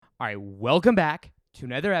All right, welcome back to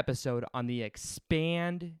another episode on the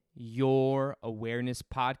Expand Your Awareness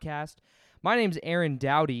podcast. My name's Aaron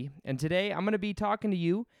Dowdy, and today I'm going to be talking to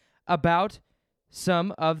you about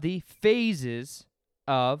some of the phases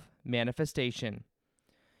of manifestation.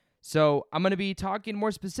 So I'm going to be talking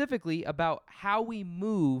more specifically about how we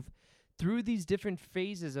move through these different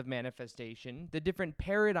phases of manifestation, the different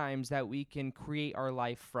paradigms that we can create our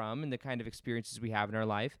life from, and the kind of experiences we have in our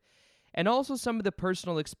life, and also some of the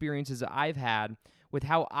personal experiences that I've had with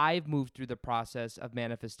how I've moved through the process of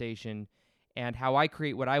manifestation and how I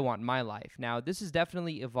create what I want in my life. Now, this has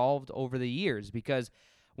definitely evolved over the years because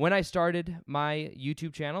when I started my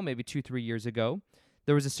YouTube channel, maybe 2-3 years ago,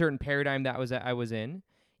 there was a certain paradigm that I was in.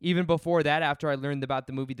 Even before that, after I learned about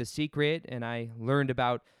the movie The Secret and I learned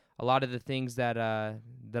about a lot of the things that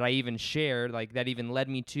I even shared, like that even led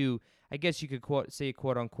me to, I guess you could say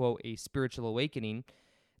quote unquote, a spiritual awakening.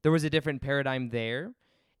 There was a different paradigm there,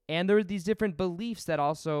 and there were these different beliefs that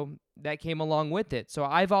came along with it. So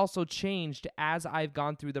I've also changed as I've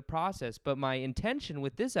gone through the process, but my intention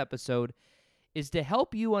with this episode is to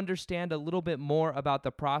help you understand a little bit more about the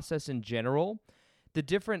process in general, the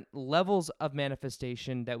different levels of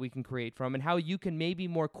manifestation that we can create from, and how you can maybe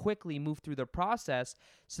more quickly move through the process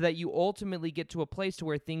so that you ultimately get to a place to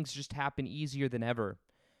where things just happen easier than ever.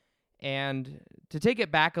 And to take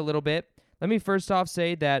it back a little bit, let me first off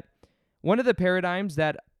say that one of the paradigms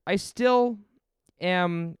that I still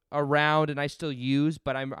am around and I still use,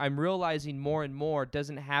 but I'm realizing more and more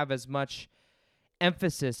doesn't have as much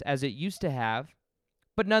emphasis as it used to have,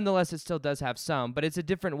 but nonetheless it still does have some, but it's a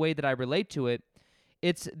different way that I relate to it.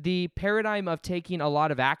 It's the paradigm of taking a lot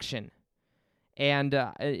of action. And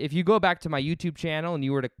if you go back to my YouTube channel and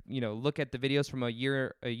you were to look at the videos from a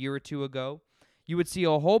year or two ago, you would see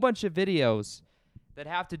a whole bunch of videos that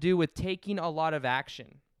have to do with taking a lot of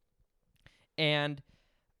action. And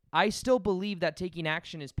I still believe that taking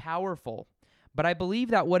action is powerful, but I believe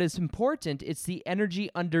that what is important is the energy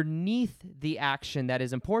underneath the action that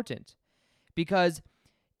is important. Because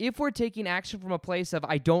if we're taking action from a place of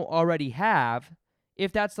I don't already have,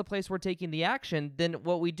 if that's the place we're taking the action, then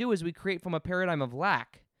what we do is we create from a paradigm of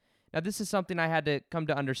lack. Now, this is something I had to come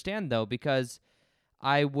to understand, though, because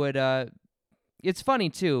I would, it's funny,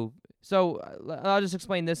 too. So I'll just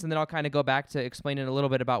explain this, and then I'll kind of go back to explaining a little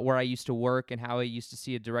bit about where I used to work and how I used to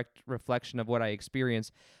see a direct reflection of what I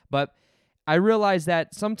experienced. But I realized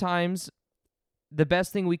that sometimes the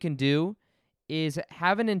best thing we can do is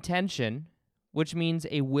have an intention, which means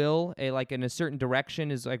a will, in a certain direction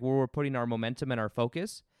is like where we're putting our momentum and our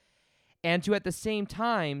focus, and to at the same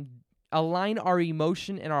time align our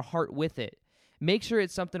emotion and our heart with it. Make sure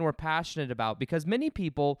it's something we're passionate about, because many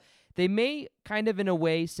people, they may kind of in a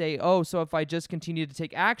way say, oh, so if I just continue to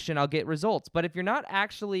take action, I'll get results. But if you're not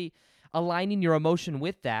actually aligning your emotion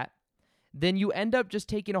with that, then you end up just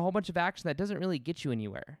taking a whole bunch of action that doesn't really get you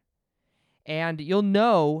anywhere. And you'll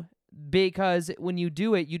know, because when you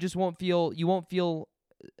do it, you won't feel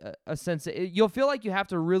a sense of, you'll feel like you have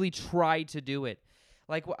to really try to do it.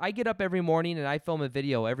 Like I get up every morning and I film a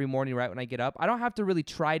video every morning right when I get up. I don't have to really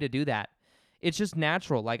try to do that. It's just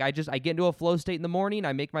natural. Like I get into a flow state in the morning,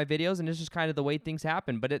 I make my videos, and it's just kind of the way things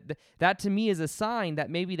happen. But that to me is a sign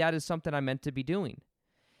that maybe that is something I'm meant to be doing.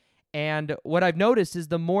 And what I've noticed is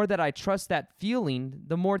the more that I trust that feeling,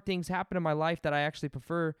 the more things happen in my life that I actually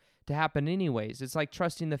prefer to happen anyways. It's like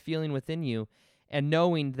trusting the feeling within you and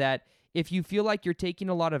knowing that if you feel like you're taking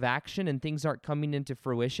a lot of action and things aren't coming into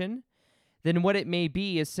fruition, then what it may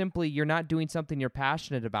be is simply you're not doing something you're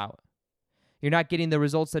passionate about. You're not getting the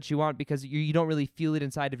results that you want because you don't really feel it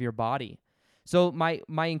inside of your body. So my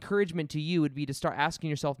encouragement to you would be to start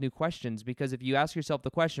asking yourself new questions, because if you ask yourself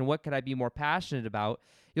the question, what could I be more passionate about,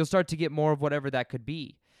 you'll start to get more of whatever that could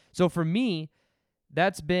be. So for me,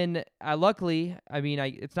 that's been, luckily,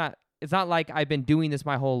 it's not like I've been doing this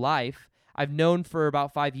my whole life. I've known for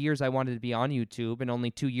about 5 years I wanted to be on YouTube, and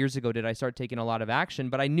only 2 years ago did I start taking a lot of action,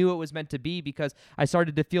 but I knew it was meant to be because I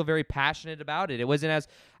started to feel very passionate about it. I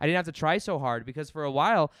didn't have to try so hard, because for a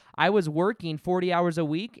while I was working 40 hours a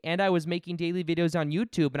week and I was making daily videos on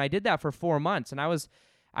YouTube, and I did that for 4 months, and I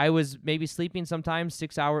was maybe sleeping sometimes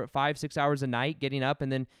 6 hours a night, getting up and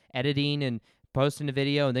then editing and posting a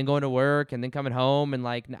video and then going to work and then coming home, and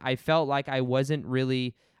I felt like I was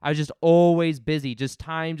just always busy.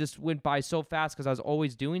 Time just went by so fast because I was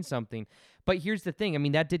always doing something. But here's the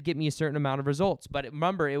thing. That did get me a certain amount of results. But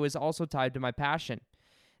remember, it was also tied to my passion.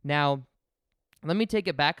 Now, let me take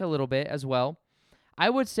it back a little bit as well. I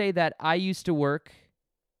would say that I used to work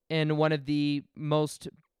in one of the most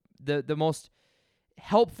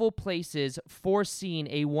helpful places for seeing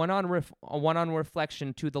a one-on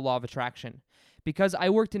reflection to the law of attraction. because I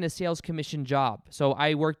worked in a sales commission job. So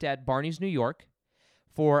I worked at Barney's New York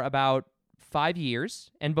for about 5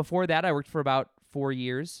 years. And before that, I worked for about 4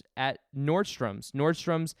 years at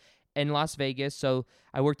Nordstrom's in Las Vegas. So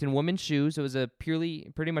I worked in women's shoes. It was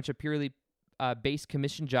pretty much a purely base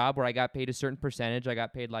commission job where I got paid a certain percentage. I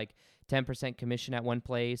got paid like 10% commission at one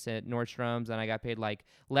place at Nordstrom's, and I got paid like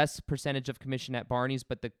less percentage of commission at Barney's,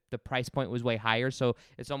 but the price point was way higher. So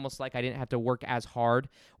it's almost like I didn't have to work as hard.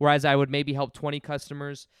 Whereas I would maybe help 20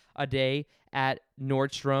 customers a day at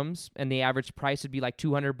Nordstrom's, and the average price would be like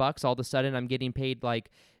 $200. All of a sudden, I'm getting paid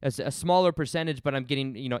like a smaller percentage, but I'm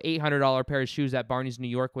getting, $800 pair of shoes at Barney's New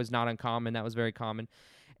York was not uncommon. That was very common.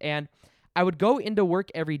 And I would go into work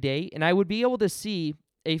every day, and I would be able to see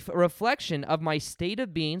a reflection of my state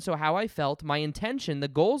of being, so how I felt, my intention, the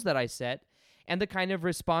goals that I set, and the kind of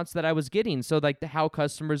response that I was getting. So like how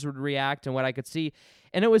customers would react and what I could see.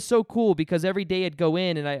 And it was so cool because every day I'd go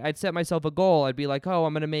in and I'd set myself a goal. I'd be like, oh,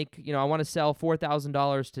 I'm going to make, I want to sell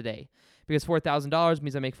 $4,000 today. Because $4,000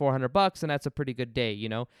 means I make $400, and that's a pretty good day,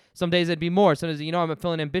 Some days it'd be more. Some days, I'm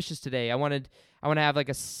feeling ambitious today. I want to have like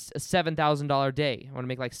a $7,000 day. I want to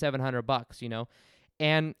make like $700,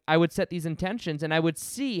 And I would set these intentions, and I would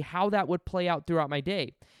see how that would play out throughout my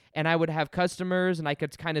day. And I would have customers, and I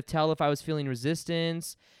could kind of tell if I was feeling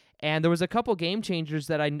resistance. And there was a couple game changers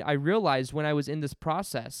that I realized when I was in this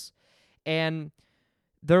process. And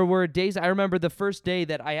there were days, I remember the first day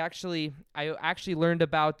that I actually learned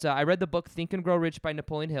about, I read the book Think and Grow Rich by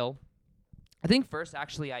Napoleon Hill. I think first,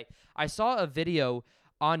 actually, I saw a video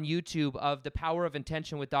on YouTube of The Power of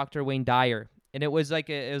Intention with Dr. Wayne Dyer. And it was like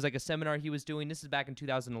a seminar he was doing. This is back in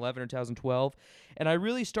 2011 or 2012. And I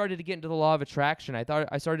really started to get into the law of attraction.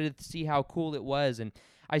 I started to see how cool it was. And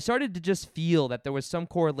I started to just feel that there was some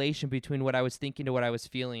correlation between what I was thinking to what I was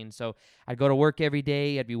feeling. So I'd go to work every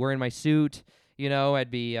day. I'd be wearing my suit. I'd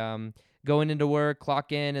be going into work,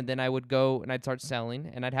 clock in, and then I would go and I'd start selling.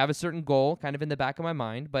 And I'd have a certain goal kind of in the back of my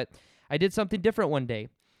mind. But I did something different one day.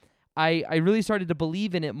 I really started to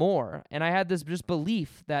believe in it more. And I had this just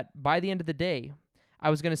belief that by the end of the day, I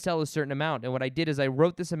was going to sell a certain amount. And what I did is I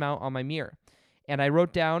wrote this amount on my mirror. And I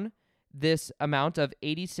wrote down this amount of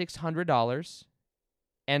 $8,600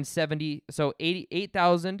 and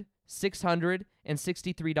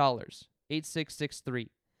 $88,663. $8663.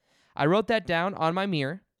 I wrote that down on my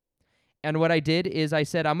mirror. And what I did is I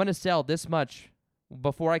said, I'm going to sell this much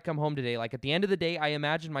before I come home today. Like at the end of the day, I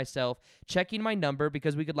imagined myself checking my number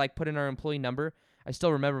because we could like put in our employee number. I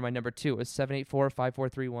still remember my number too. It was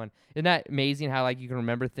 784-5431. Isn't that amazing how like you can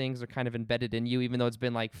remember things are kind of embedded in you, even though it's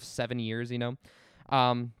been like 7 years,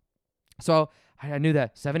 So I knew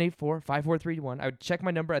that 784-5431. I would check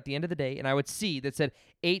my number at the end of the day, and I would see that said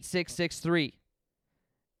 8663.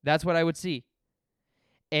 That's what I would see.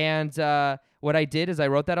 And what I did is I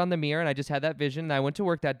wrote that on the mirror, and I just had that vision, and I went to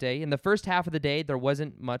work that day. In the first half of the day, there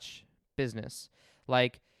wasn't much business.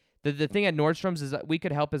 Like, the thing at Nordstrom's is that we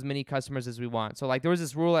could help as many customers as we want. So, like, there was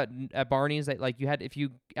this rule at Barney's that, like, if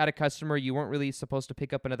you had a customer, you weren't really supposed to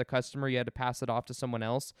pick up another customer. You had to pass it off to someone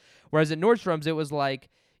else. Whereas at Nordstrom's, it was like,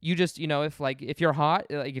 you just, if you're hot,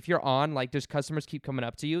 like, if you're on, like, there's customers keep coming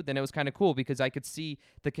up to you, then it was kind of cool because I could see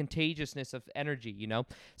the contagiousness of energy,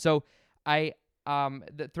 So,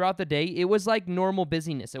 throughout the day, it was like normal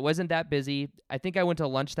busyness. It wasn't that busy. I think I went to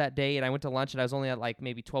lunch that day, and I was only at like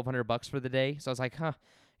maybe $1,200 for the day. So I was like,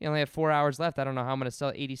 you only have 4 hours left. I don't know how I'm going to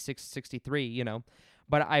sell 8663,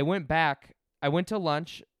 But I went back. I went to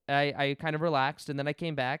lunch. I kind of relaxed, and then I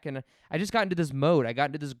came back, and I just got into this mode. I got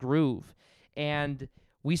into this groove, and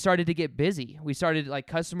we started to get busy.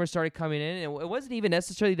 Customers started coming in, and it wasn't even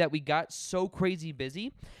necessarily that we got so crazy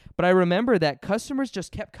busy, but I remember that customers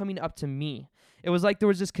just kept coming up to me. It was like there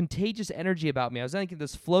was this contagious energy about me. I was like in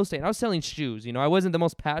this flow state. And I was selling shoes. I wasn't the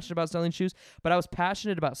most passionate about selling shoes, but I was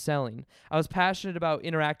passionate about selling. I was passionate about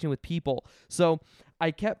interacting with people. So I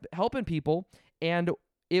kept helping people, and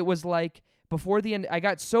it was like before the end, I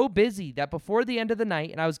got so busy that before the end of the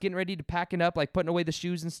night, and I was getting ready to packing up, like putting away the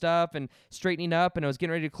shoes and stuff and straightening up, and I was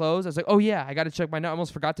getting ready to close. I was like, oh yeah, I got to check my number. I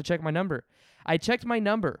almost forgot to check my number. I checked my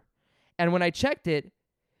number, and when I checked it,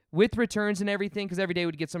 with returns and everything, because every day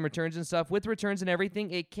we'd get some returns and stuff. With returns and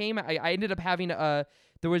everything, it came. I ended up having there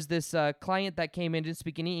was this client that came in, didn't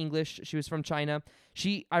speak any English. She was from China.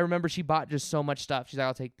 I remember she bought just so much stuff. She's like,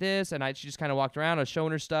 I'll take this, and she just kind of walked around. I was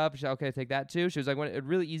showing her stuff. She's like, okay, I'll take that too. She was like, a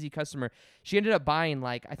really easy customer. She ended up buying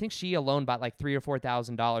I think she alone bought like $3,000 or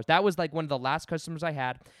 $4,000. That was like one of the last customers I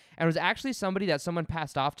had, and it was actually somebody that someone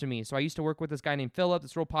passed off to me. So I used to work with this guy named Philip,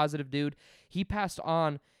 this real positive dude. He passed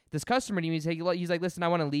on this customer to me. He's like, listen, I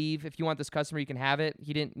want to leave. If you want this customer, you can have it.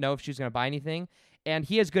 He didn't know if she was going to buy anything. And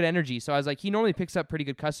he has good energy. So I was like, he normally picks up pretty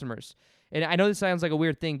good customers. And I know this sounds like a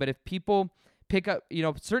weird thing, but if people pick up,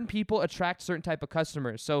 certain people attract certain type of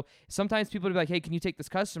customers. So sometimes people would be like, hey, can you take this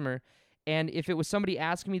customer? And if it was somebody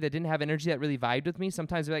asking me that didn't have energy that really vibed with me,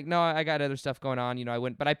 sometimes they're like, no, I got other stuff going on. I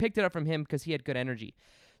wouldn't. But I picked it up from him because he had good energy.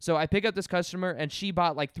 So I pick up this customer, and she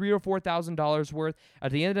bought like $3,000 or $4,000 worth.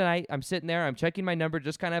 At the end of the night, I'm sitting there, I'm checking my number,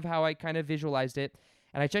 just kind of how I kind of visualized it.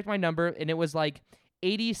 And I checked my number, and it was like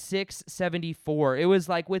 86.74. It was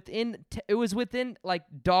like within like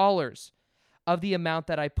dollars of the amount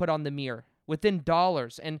that I put on the mirror, within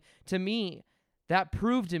dollars. And to me, that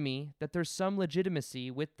proved to me that there's some legitimacy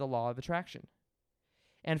with the law of attraction.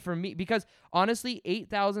 And for me, because honestly,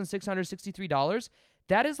 $8,663,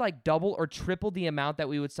 that is like double or triple the amount that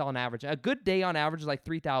we would sell on average. A good day on average is like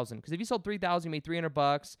 3,000. Because if you sold 3,000, you made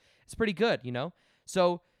 $300. It's pretty good,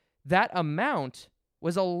 So that amount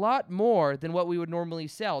was a lot more than what we would normally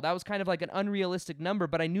sell. That was kind of like an unrealistic number,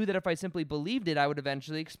 but I knew that if I simply believed it, I would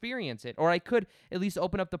eventually experience it, or I could at least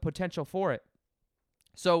open up the potential for it.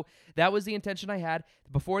 So that was the intention I had.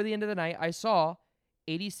 Before the end of the night, I saw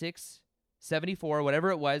 86.74, whatever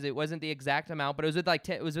it was. It wasn't the exact amount, but it was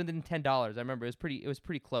it was within $10. I remember it was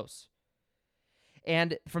pretty close.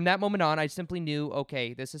 And from that moment on, I simply knew,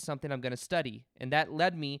 okay, this is something I'm going to study. And that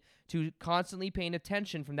led me to constantly paying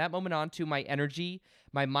attention from that moment on to my energy,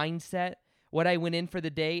 my mindset, what I went in for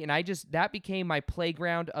the day. And that became my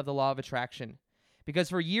playground of the law of attraction.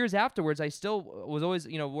 Because for years afterwards, I still was always,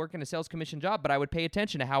 working a sales commission job, but I would pay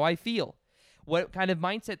attention to how I feel. What kind of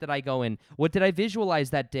mindset did I go in? What did I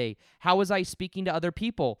visualize that day? How was I speaking to other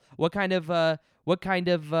people? What kind of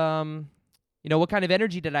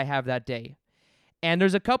energy did I have that day? And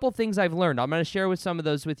there's a couple things I've learned. I'm going to share some of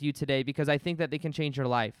those with you today because I think that they can change your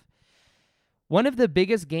life. One of the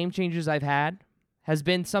biggest game changers I've had has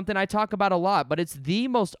been something I talk about a lot, but it's the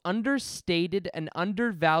most understated and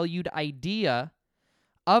undervalued idea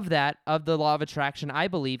of the law of attraction, I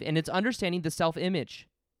believe, and it's understanding the self-image.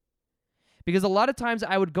 Because a lot of times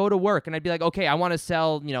I would go to work and I'd be like, okay, I want to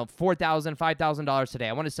sell, $4,000, $5,000 today.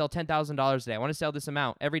 I want to sell $10,000 today. I want to sell this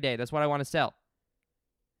amount every day. That's what I want to sell.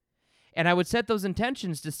 And I would set those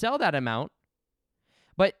intentions to sell that amount.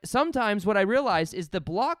 But sometimes what I realized is the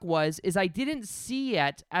block is I didn't see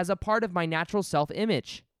it as a part of my natural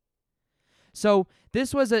self-image. So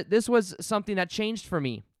this was something that changed for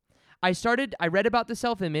me. I read about the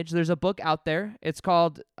self-image. There's a book out there. It's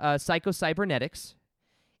called Psycho-Cybernetics.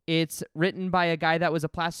 It's written by a guy that was a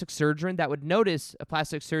plastic surgeon that would notice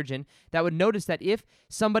that if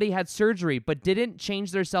somebody had surgery but didn't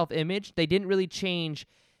change their self-image, they didn't really change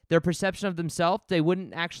their perception of themselves, they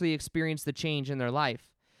wouldn't actually experience the change in their life.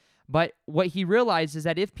 But what he realized is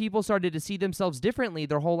that if people started to see themselves differently,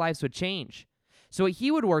 their whole lives would change. So what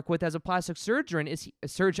he would work with as a plastic surgeon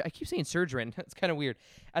I keep saying surgeon. That's kind of weird.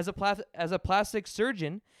 As a plastic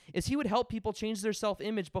surgeon, is he would help people change their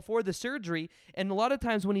self-image before the surgery. And a lot of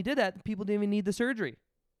times when he did that, people didn't even need the surgery.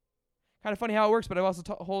 Kind of funny how it works, but I've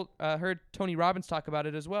also heard Tony Robbins talk about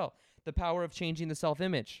it as well. The power of changing the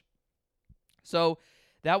self-image. So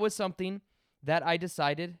that was something that I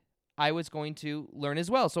decided I was going to learn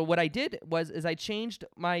as well. So what I did is I changed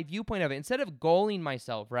my viewpoint of it. Instead of goaling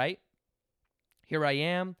myself, right? Here I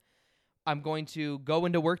am. I'm going to go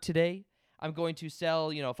into work today. I'm going to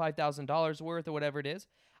sell, $5,000 worth or whatever it is.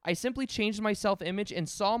 I simply changed my self-image and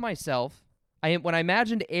saw myself. When I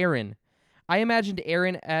imagined Aaron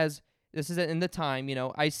as, this is in the time,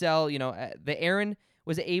 I sell, the Aaron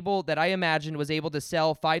I imagined was able to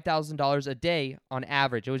sell $5,000 a day on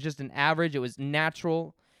average. It was just an average. It was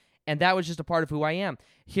natural. And that was just a part of who I am.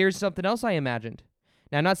 Here's something else I imagined.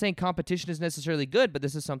 Now, I'm not saying competition is necessarily good, but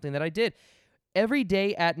this is something that I did. Every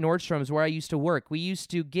day at Nordstrom's, where I used to work, we used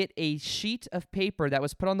to get a sheet of paper that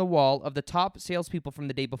was put on the wall of the top salespeople from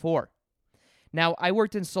the day before. Now, I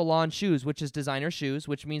worked in Salon shoes, which is designer shoes,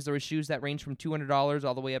 which means there were shoes that range from $200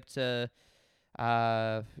 all the way up to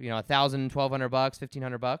 $1,000, $1,200,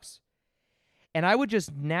 $1,500. And I would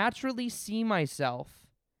just naturally see myself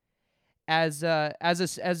as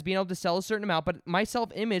being able to sell a certain amount, but my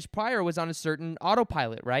self-image prior was on a certain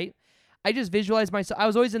autopilot, right? I just visualized myself. I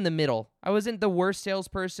was always in the middle. I wasn't the worst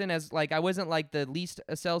salesperson, I wasn't like the least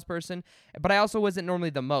a salesperson, but I also wasn't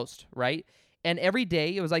normally the most, right? And every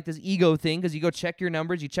day it was like this ego thing because you go check your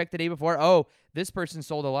numbers. You check the day before. Oh, this person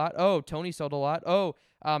sold a lot. Oh, Tony sold a lot. Oh,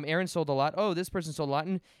 Aaron sold a lot. Oh, this person sold a lot.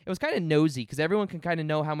 And it was kind of nosy because everyone can kind of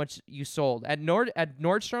know how much you sold. At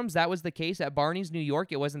Nordstrom's, that was the case. At Barney's, New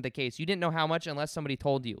York, it wasn't the case. You didn't know how much unless somebody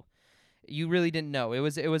told you. You really didn't know. I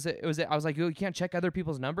was like, you can't check other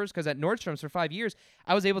people's numbers because at Nordstrom's for 5 years,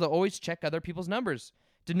 I was able to always check other people's numbers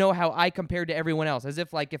to know how I compared to everyone else, as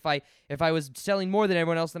if like if I was selling more than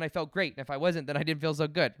everyone else, then I felt great, and if I wasn't, then I didn't feel so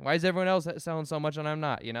good. Why is everyone else selling so much and I'm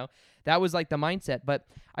not? That was like the mindset. But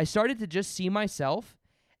I started to just see myself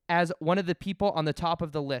as one of the people on the top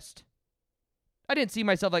of the list. I didn't see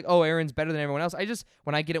myself like, oh, Aaron's better than everyone else.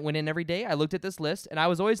 When I went in every day, I looked at this list, and I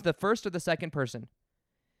was always the first or the second person.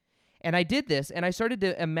 And I did this, and I started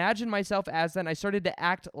to imagine myself as that, and I started to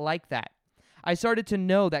act like that. I started to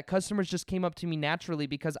know that customers just came up to me naturally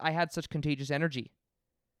because I had such contagious energy.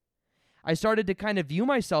 I started to kind of view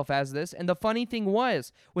myself as this, and the funny thing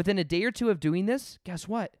was, within a day or two of doing this, guess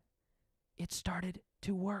what? It started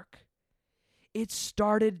to work. It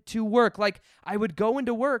started to work. Like, I would go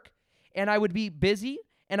into work, and I would be busy,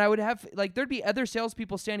 and I would have, like, there'd be other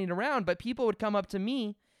salespeople standing around, but people would come up to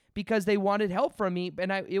me because they wanted help from me,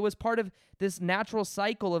 and it was part of this natural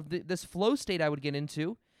cycle of this flow state I would get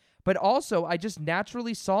into, but also I just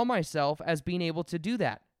naturally saw myself as being able to do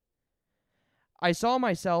that. I saw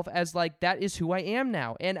myself as, like, that is who I am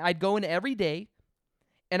now, and I'd go in every day,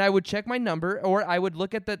 and I would check my number, or I would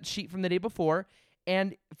look at the sheet from the day before,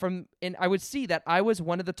 and I would see that I was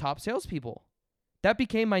one of the top salespeople. That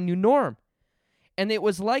became my new norm. And it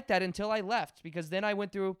was like that until I left, because then I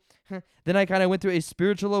went through, a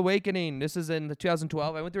spiritual awakening. This is in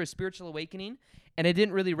 2012. I went through a spiritual awakening, and it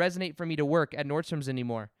didn't really resonate for me to work at Nordstrom's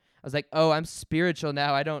anymore. I was like, oh, I'm spiritual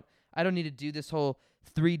now. I don't need to do this whole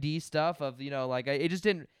 3D stuff of, it just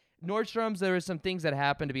didn't. Nordstrom's, there was some things that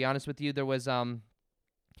happened, to be honest with you. There was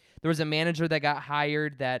a manager that got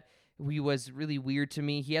hired that he was really weird to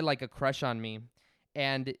me. He had like a crush on me.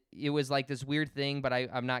 And it was like this weird thing, but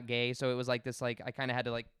I'm not gay, so it was like this, like, I kind of had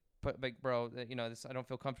to like put, like, bro, this, I don't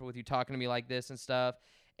feel comfortable with you talking to me like this and stuff.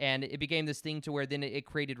 And it became this thing to where then it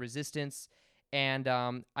created resistance. And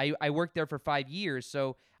I worked there for 5 years,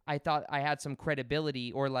 so I thought I had some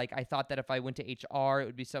credibility, or like I thought that if I went to HR, it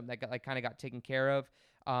would be something that kind of got taken care of,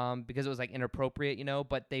 because it was like inappropriate,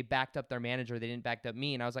 but they backed up their manager. They didn't back up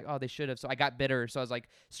me, and I was like, oh, they should have. So I got bitter. So I was like,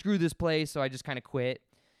 screw this place. So I just kind of quit.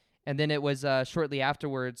 And then it was shortly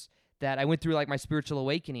afterwards that I went through like my spiritual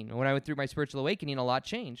awakening. And when I went through my spiritual awakening, a lot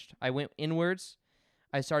changed. I went inwards.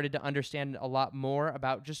 I started to understand a lot more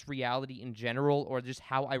about just reality in general, or just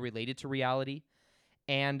how I related to reality.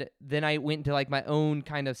 And then I went into like my own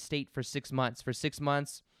kind of state for 6 months. For 6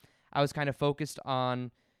 months, I was kind of focused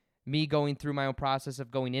on me going through my own process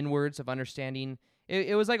of going inwards, of understanding.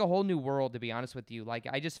 It was like a whole new world, to be honest with you. Like,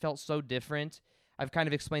 I just felt so different. I've kind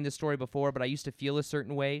of explained this story before, but I used to feel a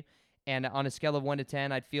certain way. And on a scale of 1 to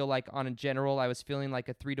 10, I'd feel like on a general, I was feeling like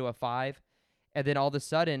a 3 to a 5. And then all of a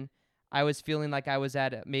sudden, I was feeling like I was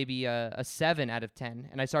at maybe a 7 out of 10.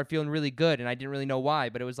 And I started feeling really good, and I didn't really know why.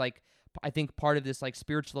 But it was like, I think part of this like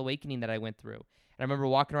spiritual awakening that I went through. And I remember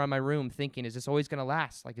walking around my room thinking, is this always going to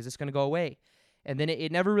last? Like, is this going to go away? And then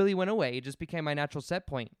it never really went away. It just became my natural set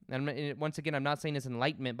point. And once again, I'm not saying it's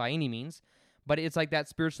enlightenment by any means, but it's like that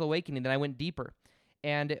spiritual awakening. Then I went deeper.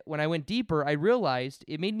 And when I went deeper, I realized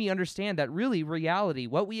it made me understand that really reality,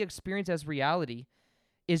 what we experience as reality,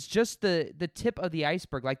 is just the tip of the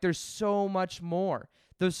iceberg. Like, there's so much more.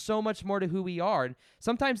 There's so much more to who we are. And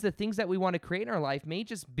sometimes the things that we want to create in our life may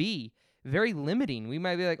just be very limiting. We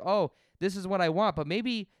might be like, oh, this is what I want, but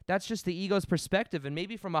maybe that's just the ego's perspective. And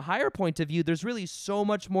maybe from a higher point of view, there's really so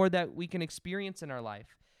much more that we can experience in our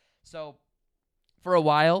life. So for a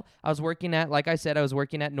while, I was working at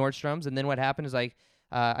Nordstrom's. And then what happened is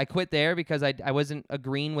I quit there because I wasn't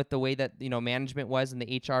agreeing with the way that, management was and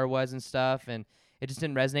the HR was and stuff. And it just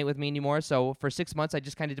didn't resonate with me anymore. So for 6 months, I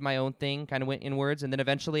just kind of did my own thing, kind of went inwards. And then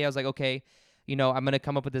eventually I was like, okay, I'm going to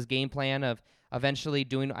come up with this game plan of eventually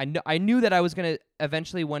doing, I knew that I was going to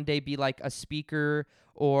eventually one day be like a speaker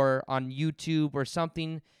or on YouTube or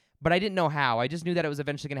something, but I didn't know how. I just knew that it was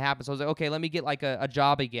eventually going to happen. So I was like, okay, let me get like a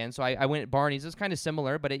job again. So I went at Barney's. It was kind of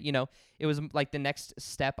similar, but it was like the next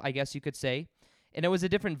step, I guess you could say. And it was a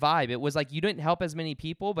different vibe. It was like you didn't help as many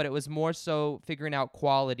people, but it was more so figuring out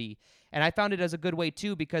quality. And I found it as a good way,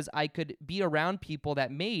 too, because I could be around people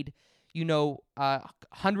that made,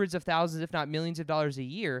 hundreds of thousands, if not millions of dollars a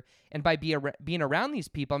year. And by being around these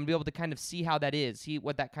people, I'm going to be able to kind of see how that is, see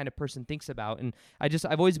what that kind of person thinks about. And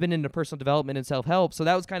I've always been into personal development and self-help. So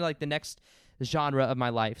that was kind of like the next genre of my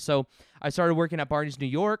life. So I started working at Barney's New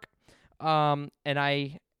York, and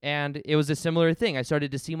it was a similar thing. I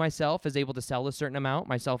started to see myself as able to sell a certain amount,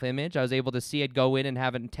 my self-image. I was able to see I'd go in and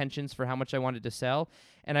have intentions for how much I wanted to sell,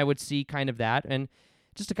 and I would see kind of that. And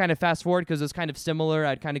just to kind of fast forward, because it was kind of similar,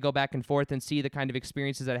 I'd kind of go back and forth and see the kind of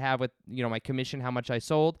experiences I'd have with, my commission, how much I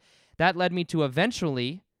sold. That led me to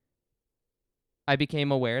eventually, I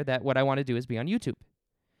became aware that what I want to do is be on YouTube.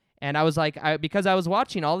 And I was like, because I was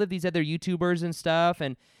watching all of these other YouTubers and stuff,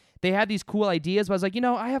 and they had these cool ideas, but I was like,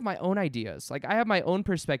 I have my own ideas. Like, I have my own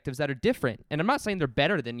perspectives that are different. And I'm not saying they're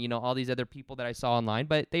better than, all these other people that I saw online,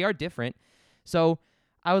 but they are different. So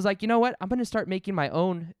I was like, you know what? I'm going to start making my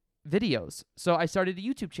own videos. So I started a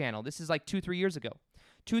YouTube channel. This is like 2-3 years ago.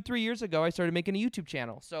 2-3 years ago, I started making a YouTube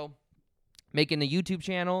channel. So making a YouTube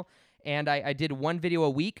channel, and I did one video a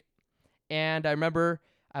week. And I remember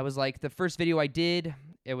I was like, the first video I did,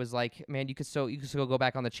 it was like, man, you could still go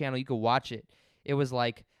back on the channel. You could watch it. It was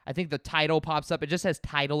like, I think the title pops up. It just says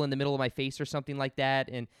title in the middle of my face or something like that.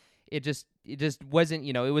 And it just wasn't,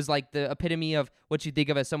 it was like the epitome of what you think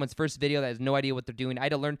of as someone's first video that has no idea what they're doing. I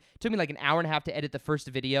had to learn. It took me like an hour and a half to edit the first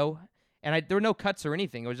video. And there were no cuts or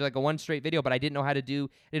anything. It was just like a one straight video, but I didn't know how to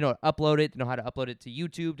didn't know how to upload it, didn't know how to upload it to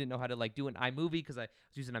YouTube, didn't know how to like do an iMovie because I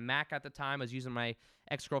was using a Mac at the time. I was using my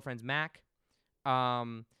ex-girlfriend's Mac.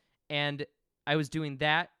 And I was doing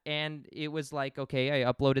that, and it was like, okay,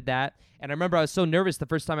 I uploaded that. And I remember I was so nervous the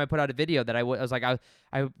first time I put out a video that I was like, I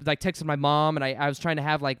like texted my mom, and I was trying to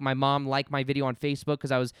have like my mom like my video on Facebook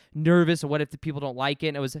because I was nervous of what if the people don't like it.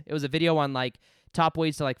 And it was a video on like top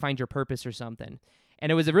ways to like find your purpose or something.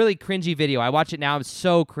 And it was a really cringy video. I watch it now, it's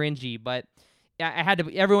so cringy, but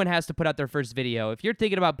everyone has to put out their first video. If you're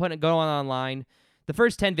thinking about going online, the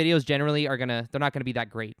first 10 videos generally they're not gonna be that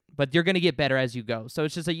great, but you're gonna get better as you go. So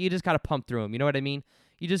it's just like you just gotta pump through them. You know what I mean?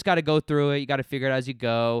 You just gotta go through it. You gotta figure it out as you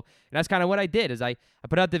go. And that's kind of what I did. Is I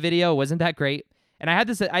put out the video. It wasn't that great, and I had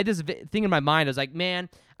this thing in my mind. I was like, man,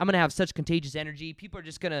 I'm gonna have such contagious energy. People are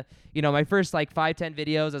just gonna, my first like 5-10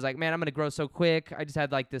 videos. I was like, man, I'm gonna grow so quick. I just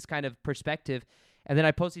had like this kind of perspective. And then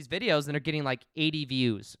I post these videos, and they're getting like 80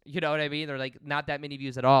 views. You know what I mean? They're like not that many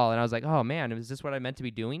views at all. And I was like, oh man, is this what I meant to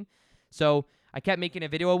be doing? So I kept making a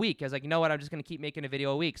video a week. I was like, you know what? I'm just going to keep making a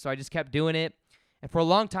video a week. So I just kept doing it. And for a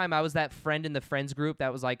long time, I was that friend in the friends group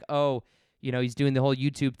that was like, oh, he's doing the whole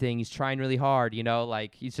YouTube thing. He's trying really hard,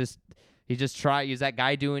 like he's that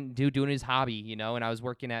guy doing his hobby, and I was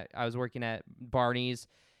working at Barney's,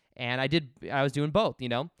 and I was doing both,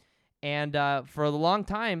 and for a long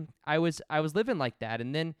time, I was living like that.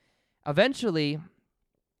 And then eventually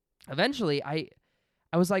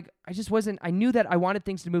I was like, I knew that I wanted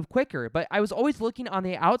things to move quicker, but I was always looking on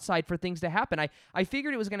the outside for things to happen. I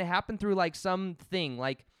figured it was going to happen through like something,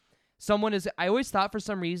 like I always thought for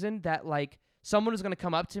some reason that like someone was going to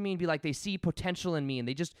come up to me and be like, they see potential in me,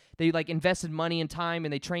 and they like invested money and time,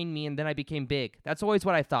 and they trained me, and then I became big. That's always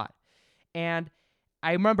what I thought. And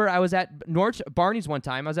I remember I was at Barney's one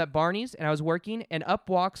time. I was at Barney's, and I was working, and up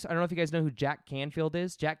walks, I don't know if you guys know who Jack Canfield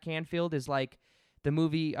is. Jack Canfield is like the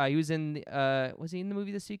movie, he was in, was he in the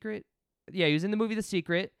movie The Secret? Yeah, he was in the movie The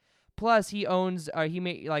Secret. Plus, he owns,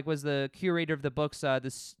 was the curator of the books,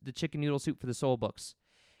 the Chicken Noodle Soup for the Soul books.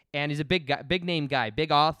 And he's a big name guy,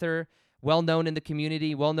 big author, well known in the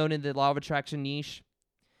community, well known in the law of attraction niche.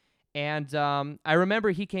 And I remember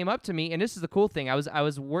he came up to me, and this is the cool thing. I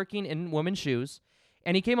was working in women's shoes,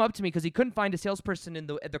 and he came up to me because he couldn't find a salesperson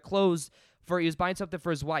at the clothes. He was buying something for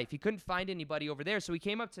his wife. He couldn't find anybody over there, so he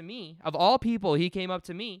came up to me. Of all people, he came up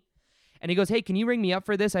to me, and he goes, hey, can you ring me up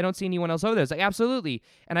for this? I don't see anyone else over there. I was like, absolutely.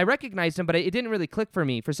 And I recognized him, but it didn't really click for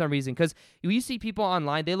me for some reason, because you see people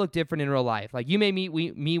online, they look different in real life. Like, you may meet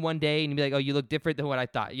me one day, and you'd be like, oh, you look different than what I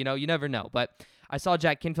thought. You never know. But I saw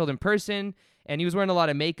Jack Canfield in person, and he was wearing a lot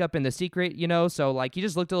of makeup in The Secret, so like he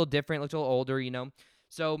just looked a little different, looked a little older,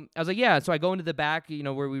 So I was like, yeah. So I go into the back,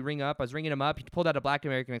 where we ring up. I was ringing him up. He pulled out a Black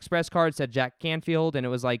American Express card, said Jack Canfield, and it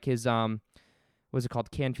was like his, what was it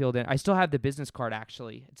called? Canfield. And I still have the business card,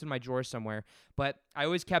 actually. It's in my drawer somewhere. But I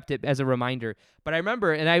always kept it as a reminder. But I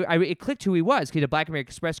remember, and it clicked who he was. He had a Black American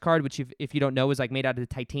Express card, which if you don't know is like made out of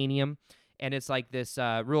titanium. And it's like this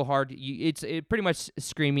real hard, it's pretty much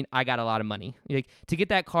screaming, I got a lot of money. Like, to get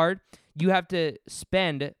that card, you have to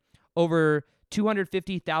spend over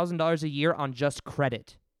 $250,000 a year on just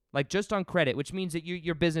credit. Like, just on credit, which means that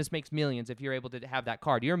your business makes millions if you're able to have that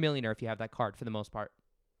card. You're a millionaire if you have that card for the most part.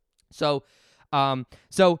 So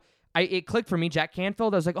it clicked for me, Jack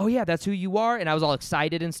Canfield. I was like, oh yeah, that's who you are. And I was all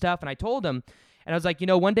excited and stuff. And I told him, and I was like,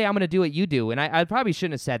 one day I'm going to do what you do. And I probably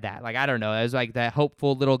shouldn't have said that. Like, I don't know. I was like that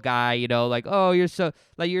hopeful little guy, like, oh, you're so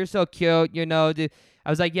cute, I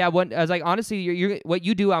was like, yeah, I was like, honestly, you're what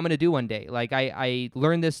you do, I'm going to do one day. Like, I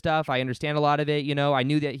learned this stuff. I understand a lot of it, I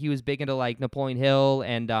knew that he was big into, like, Napoleon Hill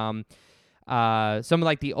and some of,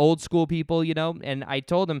 like, the old school people, and I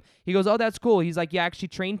told him, he goes, oh, that's cool. He's like, yeah, I actually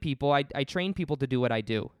train people. I train people to do what I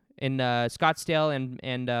do in Scottsdale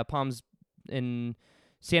and Palms in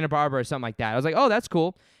Santa Barbara or something like that. I was like, oh, that's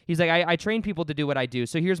cool. He's like, I train people to do what I do.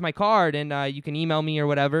 So here's my card, and you can email me or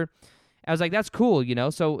whatever. I was like, that's cool,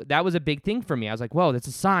 So that was a big thing for me. I was like, whoa, that's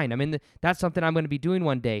a sign. That's something I'm going to be doing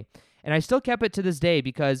one day. And I still kept it to this day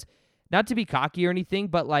because, not to be cocky or anything,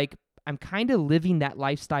 but like I'm kind of living that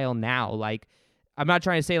lifestyle now. Like, I'm not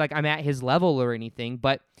trying to say like I'm at his level or anything,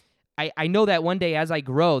 but I know that one day as I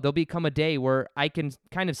grow, there'll become a day where I can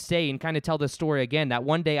kind of say and kind of tell the story again that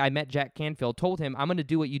one day I met Jack Canfield, told him I'm going to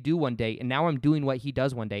do what you do one day, and now I'm doing what he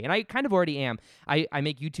does one day. And I kind of already am. I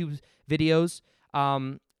make YouTube videos.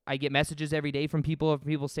 I get messages every day from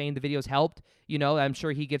people saying the videos helped. I'm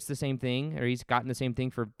sure he gets the same thing, or he's gotten the same thing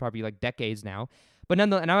for probably like decades now. But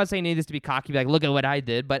nonetheless, and I'm not saying any of this to be cocky, like, look at what I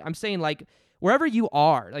did, but I'm saying like wherever you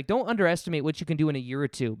are, like don't underestimate what you can do in a year or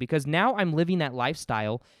two, because now I'm living that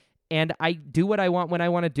lifestyle. And I do what I want when I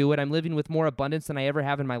want to do it. I'm living with more abundance than I ever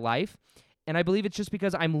have in my life. And I believe it's just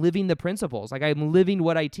because I'm living the principles. Like I'm living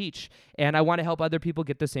what I teach. And I want to help other people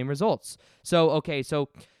get the same results. So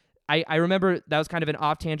I remember that was kind of an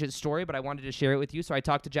off-tangent story, but I wanted to share it with you. So I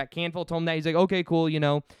talked to Jack Canfield, told him that. He's like, okay, cool,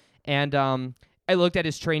 And I looked at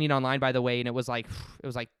his training online, by the way, and it was like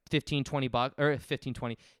 $15 to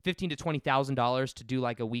 $20,000 to do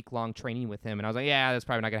like a week-long training with him. And I was like, yeah, that's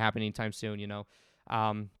probably not going to happen anytime soon,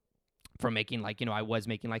 from making I was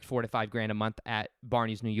making like $4,000 to $5,000 a month at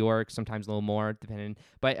Barney's New York, sometimes a little more depending.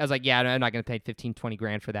 But I was like, yeah, I'm not going to pay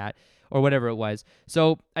 $15,000-$20,000 for that or whatever it was.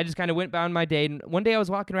 So I just kind of went about my day. And one day I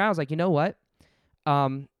was walking around, I was like, you know what?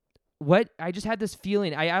 I just had this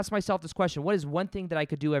feeling. I asked myself this question: what is one thing that I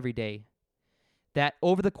could do every day that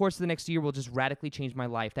over the course of the next year will just radically change my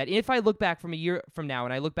life? That if I look back from a year from now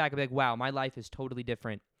and I look back, I'll be like, wow, my life is totally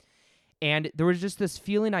different. And there was just this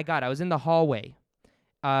feeling I got. I was in the hallway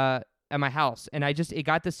at my house, and it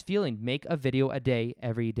got this feeling: make a video a day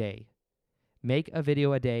every day. Make a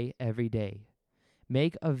video a day every day.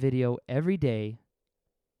 Make a video every day,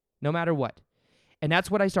 no matter what. And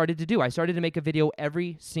that's what I started to do. I started to make a video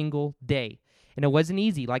every single day. And it wasn't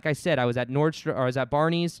easy. Like I said, I was at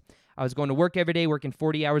Barney's. I was going to work every day, working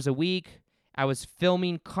 40 hours a week. I was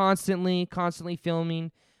filming constantly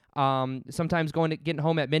filming. Sometimes getting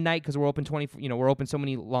home at midnight because we're open we're open so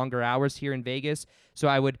many longer hours here in Vegas. So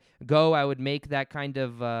I would make that kind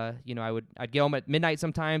of, I'd get home at midnight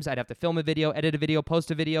sometimes. I'd have to film a video, edit a video,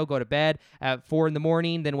 post a video, go to bed at 4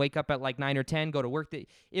 a.m, then wake up at like 9 or 10, go to work.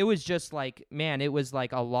 It was just like, man, it was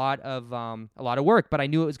like a lot of work, but I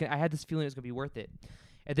knew I had this feeling it was going to be worth it.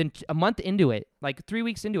 And then a month into it, like 3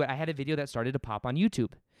 weeks into it, I had a video that started to pop on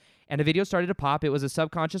YouTube. And a video started to pop. It was a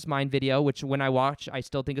Subconscious Mind video, which when I watch, I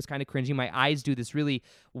still think is kind of cringy. My eyes do this really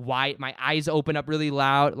wide. My eyes open up really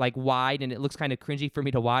loud, like wide, and it looks kind of cringy for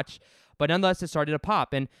me to watch. But nonetheless, it started to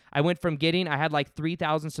pop. And I went from I had like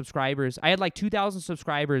 3,000 subscribers. I had like 2,000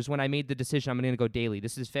 subscribers when I made the decision I'm going to go daily.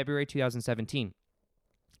 This is February 2017.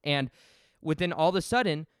 And within all of a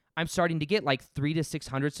sudden, I'm starting to get like 300 to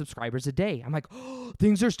 600 subscribers a day. I'm like, oh,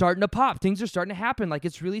 things are starting to pop. Things are starting to happen. Like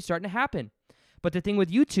it's really starting to happen. But the thing with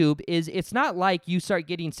YouTube is it's not like you start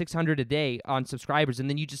getting 600 a day on subscribers and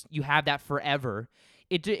then you have that forever.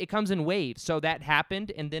 It comes in waves. So that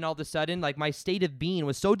happened, and then all of a sudden, like my state of being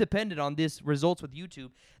was so dependent on this results with YouTube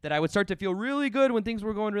that I would start to feel really good when things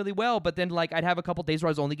were going really well. But then like I'd have a couple days where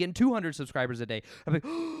I was only getting 200 subscribers a day. I'm like,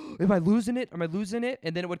 oh, am I losing it? Am I losing it?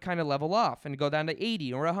 And then it would kind of level off and go down to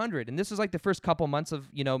 80 or 100. And this was like the first couple months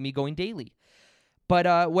of me going daily.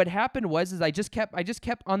 But what happened was I just kept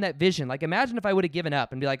on that vision. Like imagine if I would have given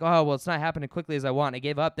up and be like, oh well, it's not happening quickly as I want. I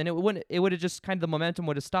gave up, then it would have just kind of the momentum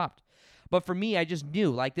would have stopped. But for me, I just knew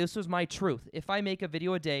like this was my truth. If I make a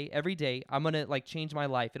video a day every day, I'm gonna like change my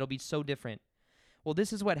life. It'll be so different. Well,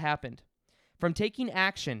 this is what happened. From taking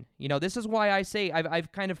action, this is why I say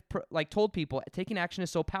I've kind of told people taking action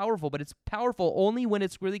is so powerful, but it's powerful only when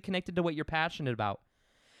it's really connected to what you're passionate about.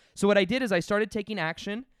 So what I did is I started taking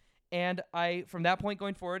action. And I, from that point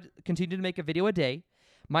going forward, continued to make a video a day.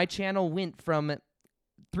 My channel went from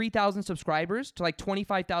 3,000 subscribers to like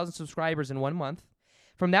 25,000 subscribers in 1 month.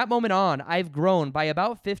 From that moment on, I've grown by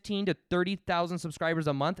about 15 to 30,000 subscribers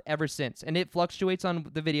a month ever since. And it fluctuates on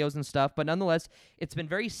the videos and stuff, but nonetheless, it's been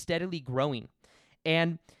very steadily growing.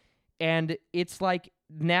 And it's like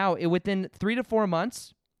now, within 3 to 4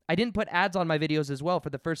 months, I didn't put ads on my videos as well for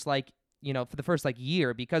the first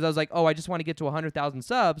year, because I was like, oh, I just want to get to 100,000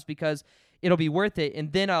 subs because it'll be worth it,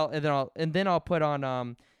 and then I'll put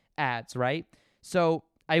on ads, right? So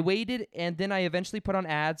I waited, and then I eventually put on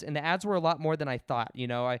ads, and the ads were a lot more than I thought.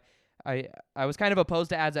 I was kind of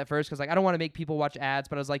opposed to ads at first because like I don't want to make people watch ads,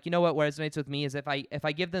 but I was like, what resonates with me is if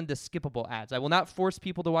I give them the skippable ads. I will not force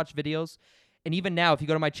people to watch videos. And even now, if you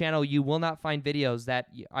go to my channel, you will not find videos that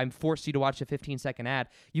I'm forced you to watch a 15-second ad.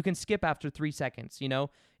 You can skip after 3 seconds, you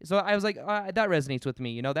know? So I was like, that resonates with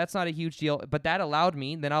me. You know, that's not a huge deal. But that allowed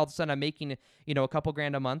me, then all of a sudden I'm making, you know, a couple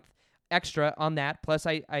grand a month extra on that. Plus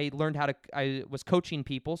I learned I was coaching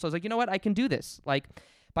people. So I was like, you know what? I can do this. Like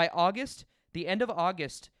by August, the end of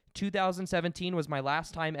August 2017 was my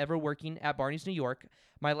last time ever working at Barney's New York.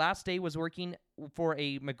 My last day was working for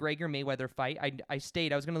a McGregor-Mayweather fight. I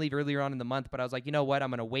stayed. I was going to leave earlier on in the month, but I was like, you know what? I'm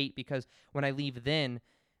going to wait because when I leave then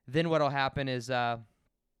what'll happen is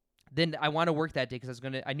then I want to work that day because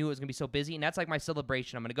I knew it was going to be so busy, and that's like my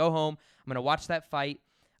celebration. I'm going to go home. I'm going to watch that fight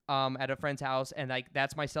at a friend's house, and like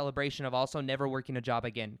that's my celebration of also never working a job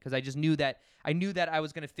again because I just knew that I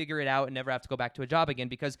was going to figure it out and never have to go back to a job again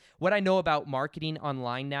because what I know about marketing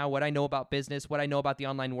online now, what I know about business, what I know about the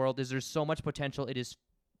online world is there's so much potential. It is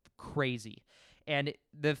crazy. And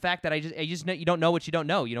the fact that I just know, you don't know what you don't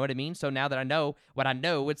know, you know what I mean? So now that I know what I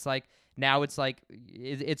know, it's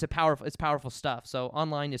powerful stuff. So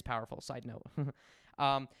online is powerful, side note.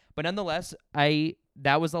 But nonetheless,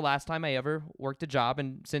 that was the last time I ever worked a job,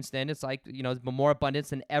 and since then it's like, you know, more abundance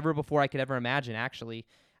than ever before I could ever imagine. Actually,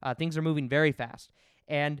 things are moving very fast,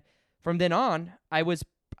 and from then on, I was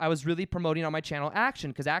really promoting on my channel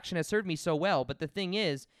action because action has served me so well. But the thing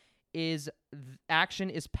is action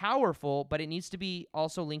is powerful, but it needs to be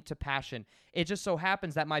also linked to passion. It just so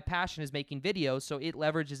happens that my passion is making videos, so it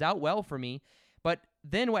leverages out well for me. But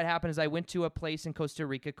then what happened is I went to a place in Costa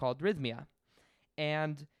Rica called Rhythmia,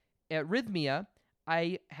 and at Rhythmia,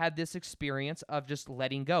 I had this experience of just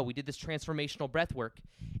letting go. We did this transformational breath work.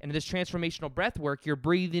 And in this transformational breath work, you're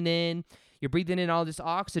breathing in all this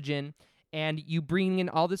oxygen, and you bring in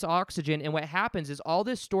all this oxygen, and what happens is all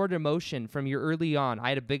this stored emotion from your early on. I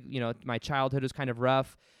had a big, you know, my childhood was kind of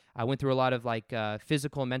rough. I went through a lot of like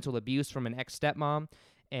physical and mental abuse from an ex-stepmom.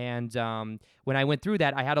 And when I went through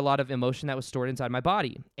that, I had a lot of emotion that was stored inside my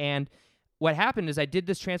body. And what happened is I did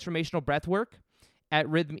this transformational breath work at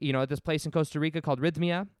this place in Costa Rica called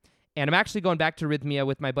Rhythmia. And I'm actually going back to Rhythmia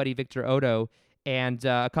with my buddy Victor Odo and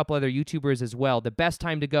a couple other YouTubers as well. The best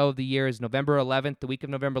time to go of the year is November 11th, the week of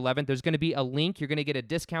November 11th. There's going to be a link. You're going to get a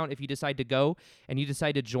discount if you decide to go and you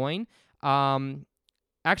decide to join.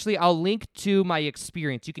 Actually, I'll link to my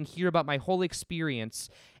experience. You can hear about my whole experience,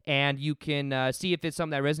 and you can see if it's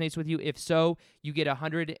something that resonates with you. If so, you get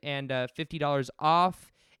 $150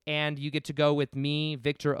 off, and you get to go with me,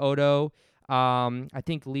 Victor Odo. I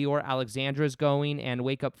think Lior Alexandra is going, and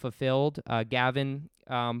Wake Up Fulfilled, Gavin,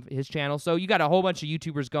 his channel. So you got a whole bunch of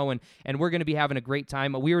YouTubers going, and we're going to be having a great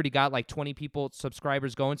time. We already got like 20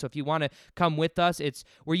 subscribers going. So if you want to come with us, it's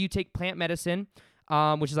where you take plant medicine,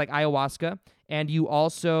 which is like ayahuasca. And you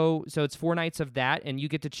also, so it's 4 nights of that, and you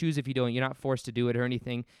get to choose if you don't. You're not forced to do it or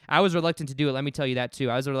anything. I was reluctant to do it. Let me tell you that too.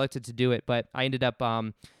 I was reluctant to do it, but I ended up,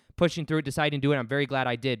 pushing through it, deciding to do it. I'm very glad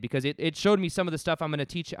I did because it showed me some of the stuff I'm going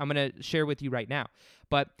to share with you right now.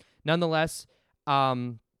 But nonetheless,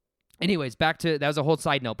 anyways, back to, that was a whole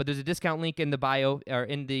side note, but there's a discount link in the bio or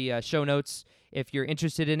in the show notes if you're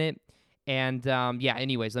interested in it. And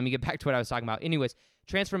anyways, let me get back to what I was talking about. Anyways,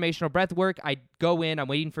 transformational breath work. I go in, I'm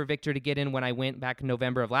waiting for Victor to get in when I went back in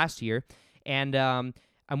November of last year. And,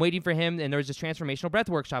 I'm waiting for him, and there's this transformational breath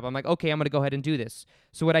workshop. I'm like, okay, I'm going to go ahead and do this.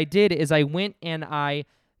 So what I did is I went and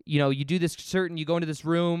you do this you go into this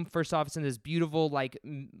room. First off, it's in this beautiful, like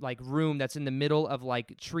room that's in the middle of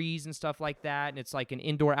like trees and stuff like that. And it's like an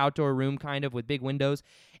indoor-outdoor room kind of with big windows.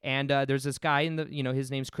 And there's this guy his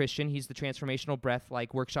name's Christian. He's the transformational breath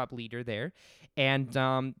workshop leader there. And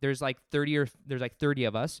there's like 30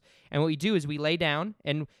 of us. And what we do is we lay down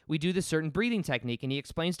and we do this certain breathing technique. And he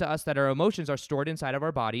explains to us that our emotions are stored inside of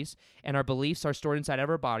our bodies and our beliefs are stored inside of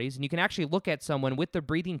our bodies. And you can actually look at someone with the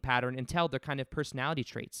breathing pattern and tell their kind of personality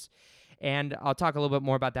traits. And I'll talk a little bit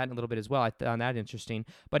more about that in a little bit as well. I found that interesting.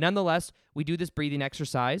 But nonetheless, we do this breathing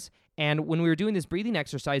exercise. And when we were doing this breathing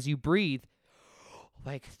exercise, you breathe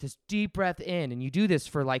like this deep breath in, and you do this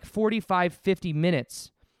for like 45, 50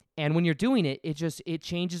 minutes. And when you're doing it, it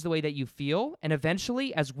changes the way that you feel. And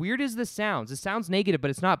eventually, as weird as this sounds negative, but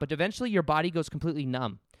it's not, but eventually your body goes completely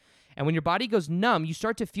numb. And when your body goes numb, you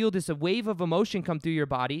start to feel this wave of emotion come through your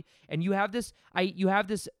body, and you have this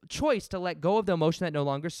choice to let go of the emotion that no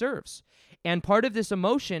longer serves. And part of this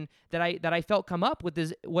emotion that I felt come up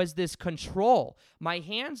with was this control. My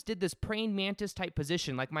hands did this praying mantis type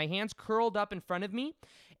position, like my hands curled up in front of me,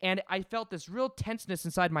 and I felt this real tenseness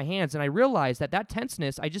inside my hands. And I realized that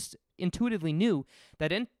tenseness, I just intuitively knew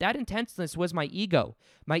that that intenseness was my ego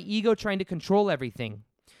trying to control everything.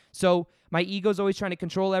 So my ego's always trying to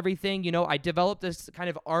control everything. I developed this kind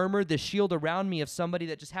of armor, this shield around me of somebody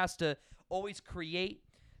that just has to always create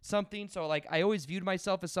something. So like I always viewed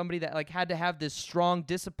myself as somebody that like had to have this strong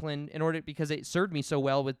discipline in order, because it served me so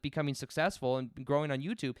well with becoming successful and growing on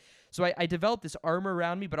YouTube. So I developed this armor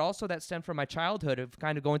around me, but also that stemmed from my childhood of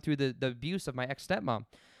kind of going through the abuse of my ex-stepmom.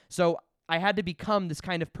 So I had to become this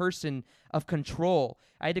kind of person of control.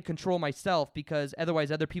 I had to control myself because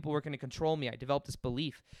otherwise other people were going to control me. I developed this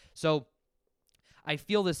belief. So I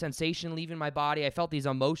feel the sensation leaving my body. I felt these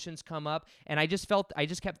emotions come up, and I just kept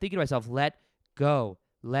thinking to myself, let go,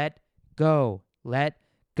 let go, let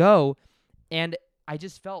go. And I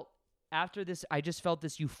just felt after this, I just felt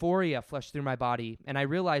this euphoria flush through my body, and I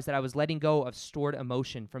realized that I was letting go of stored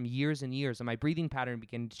emotion from years and years, and my breathing pattern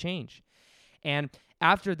began to change. And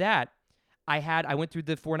after that, I went through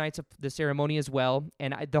the 4 nights of the ceremony as well,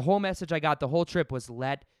 and the whole message I got the whole trip was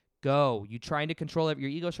let go. You trying to control it. Your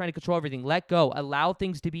ego's trying to control everything. Let go. Allow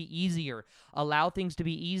things to be easier. Allow things to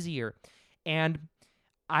be easier. And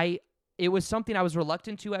it was something I was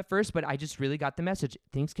reluctant to at first, but I just really got the message.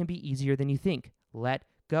 Things can be easier than you think. Let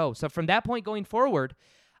go. So from that point going forward,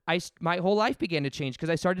 my whole life began to change because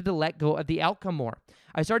I started to let go of the outcome more.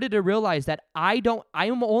 I started to realize that I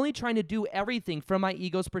am only trying to do everything from my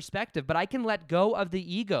ego's perspective, but I can let go of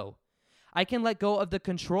the ego. I can let go of the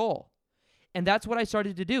control. And that's what I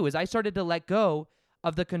started to do, is I started to let go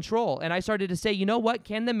of the control. And I started to say, you know what?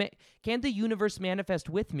 Can the universe manifest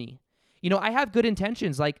with me? You know, I have good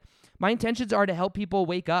intentions. Like, my intentions are to help people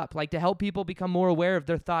wake up, like to help people become more aware of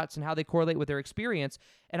their thoughts and how they correlate with their experience.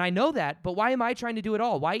 And I know that, but why am I trying to do it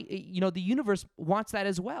all? Why, the universe wants that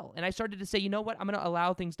as well. And I started to say, you know what? I'm going to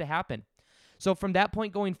allow things to happen. So from that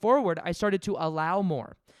point going forward, I started to allow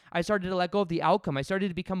more. I started to let go of the outcome. I started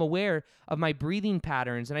to become aware of my breathing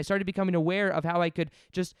patterns, and I started becoming aware of how I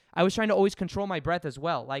was trying to always control my breath as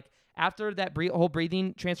well. Like, after that whole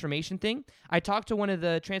breathing transformation thing, I talked to one of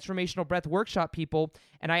the transformational breath workshop people,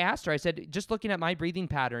 and I asked her, I said, just looking at my breathing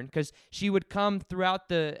pattern, because she would come throughout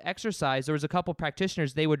the exercise, there was a couple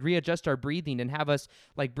practitioners, they would readjust our breathing and have us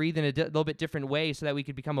like breathe in a little bit different way so that we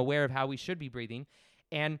could become aware of how we should be breathing.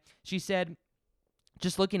 And she said,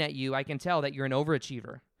 just looking at you, I can tell that you're an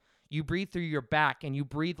overachiever. You breathe through your back, and you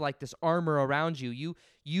breathe like this armor around you.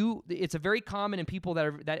 It's a very common in people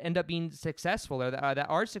that end up being successful or that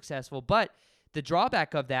are successful. But the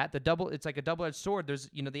drawback of that, it's like a double-edged sword. There's,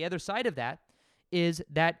 the other side of that is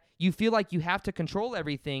that you feel like you have to control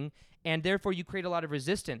everything, and therefore you create a lot of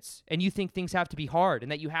resistance, and you think things have to be hard,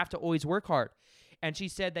 and that you have to always work hard. And she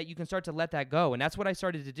said that you can start to let that go, and that's what I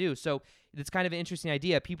started to do. So it's kind of an interesting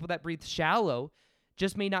idea. People that breathe shallow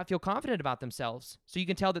just may not feel confident about themselves. So you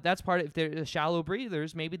can tell that that's part of, if they're shallow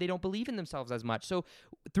breathers, maybe they don't believe in themselves as much. So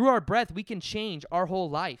through our breath, we can change our whole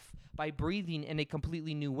life by breathing in a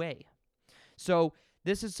completely new way. So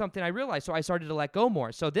this is something I realized. So I started to let go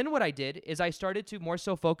more. So then what I did is I started to more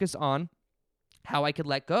so focus on how I could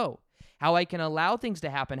let go, how I can allow things to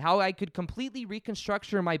happen, how I could completely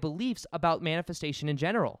reconstruct my beliefs about manifestation in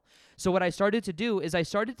general. So what I started to do is I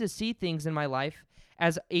started to see things in my life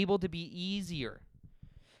as able to be easier.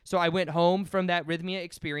 So I went home from that Rhythmia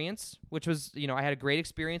experience, which was, I had a great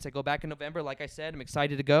experience. I go back in November, like I said, I'm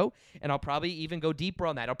excited to go, and I'll probably even go deeper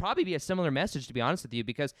on that. It'll probably be a similar message, to be honest with you,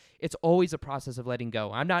 because it's always a process of letting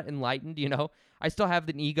go. I'm not enlightened, I still have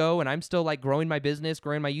an ego, and I'm still like growing my business,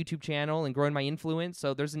 growing my YouTube channel, and growing my influence.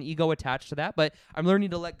 So there's an ego attached to that, but I'm learning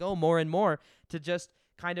to let go more and more to just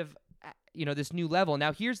kind of, this new level.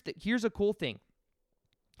 Now here's a cool thing.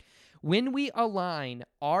 When we align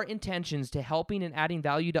our intentions to helping and adding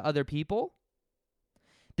value to other people,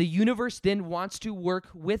 the universe then wants to work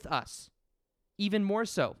with us, even more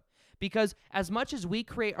so. Because as much as we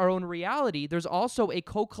create our own reality, there's also a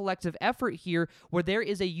co-collective effort here where there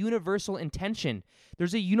is a universal intention.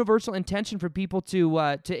 There's a universal intention for people to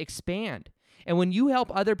expand. And when you help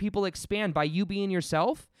other people expand by you being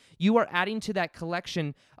yourself, you are adding to that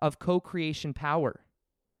collection of co-creation power.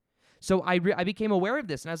 So I became aware of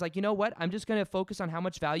this, and I was like, you know what? I'm just going to focus on how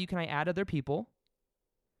much value can I add other people.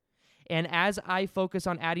 And as I focus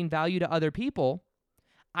on adding value to other people,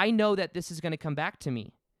 I know that this is going to come back to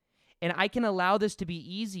me. And I can allow this to be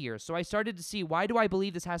easier. So I started to see, why do I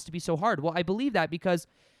believe this has to be so hard? Well, I believe that because,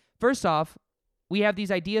 first off, we have these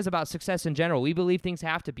ideas about success in general. We believe things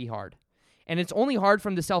have to be hard. And it's only hard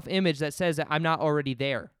from the self-image that says that I'm not already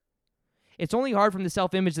there. It's only hard from the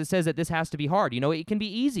self-image that says that this has to be hard. It can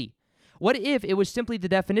be easy. What if it was simply the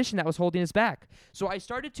definition that was holding us back? So I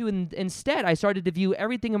started to, instead, I started to view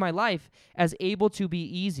everything in my life as able to be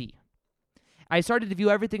easy. I started to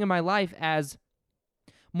view everything in my life as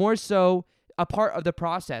more so a part of the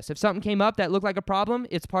process. If something came up that looked like a problem,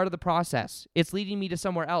 it's part of the process. It's leading me to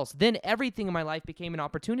somewhere else. Then everything in my life became an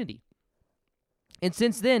opportunity. And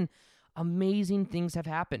since then, amazing things have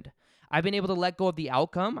happened. I've been able to let go of the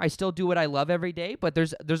outcome. I still do what I love every day, but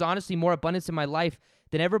there's honestly more abundance in my life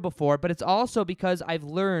than ever before. But it's also because I've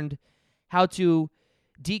learned how to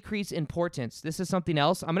decrease importance. This is something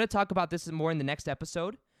else. I'm going to talk about this more in the next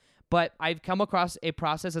episode, but I've come across a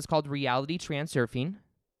process that's called reality transurfing.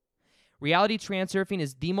 Reality transurfing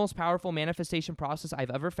is the most powerful manifestation process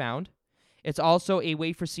I've ever found. It's also a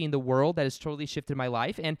way for seeing the world that has totally shifted my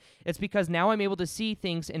life, and it's because now I'm able to see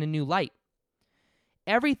things in a new light.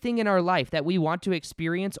 Everything in our life that we want to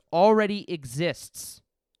experience already exists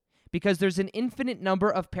because there's an infinite number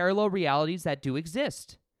of parallel realities that do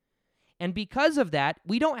exist. And because of that,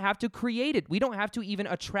 we don't have to create it. We don't have to even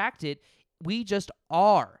attract it. We just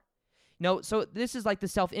are. So this is like the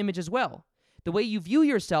self-image as well. The way you view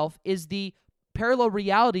yourself is the parallel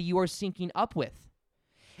reality you are syncing up with.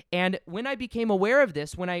 And when I became aware of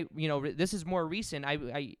this, this is more recent,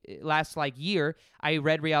 I last year, I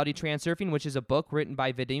read Reality Transurfing, which is a book written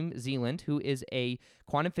by Vadim Zeland, who is a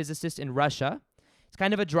quantum physicist in Russia. It's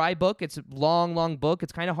kind of a dry book. It's a long book.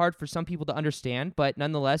 It's kind of hard for some people to understand, but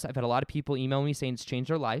nonetheless, I've had a lot of people email me saying it's changed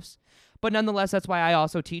their lives. But nonetheless, that's why I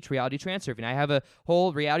also teach Reality Transurfing. I have a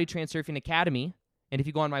whole Reality Transurfing Academy, and if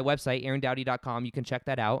you go on my website, aarondowdy.com, you can check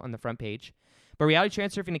that out on the front page. But Reality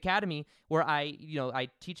Transurfing Academy, where I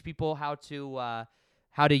teach people how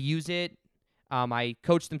to use it. I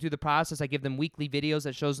coach them through the process. I give them weekly videos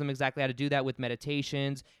that shows them exactly how to do that with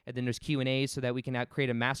meditations, and then there's Q&As so that we can create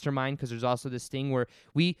a mastermind, because there's also this thing where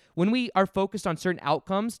when we are focused on certain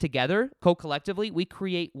outcomes together, co-collectively, we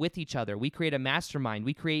create with each other. We create a mastermind.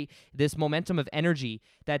 We create this momentum of energy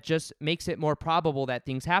that just makes it more probable that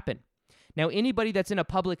things happen. Now, anybody that's in a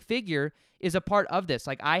public figure is a part of this.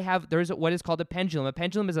 There's what is called a pendulum. A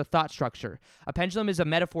pendulum is a thought structure. A pendulum is a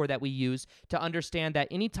metaphor that we use to understand that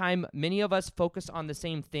anytime many of us focus on the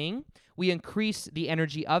same thing, we increase the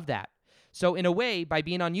energy of that. So in a way, by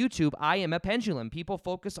being on YouTube, I am a pendulum. People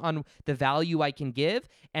focus on the value I can give,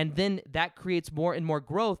 and then that creates more and more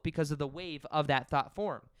growth because of the wave of that thought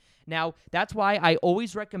form. Now, that's why I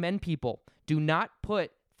always recommend people do not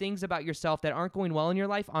put things about yourself that aren't going well in your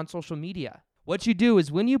life on social media. What you do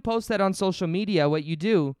is when you post that on social media, what you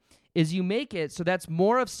do is you make it so that's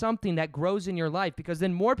more of something that grows in your life, because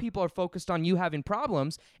then more people are focused on you having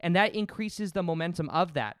problems, and that increases the momentum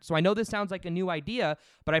of that. So I know this sounds like a new idea,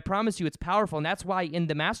 but I promise you it's powerful. And that's why in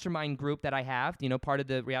the mastermind group that I have, part of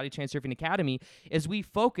the Reality Transurfing Academy, is we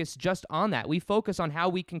focus just on that. We focus on how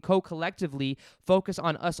we can co-collectively focus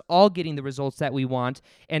on us all getting the results that we want.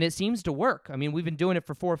 And it seems to work. I mean, we've been doing it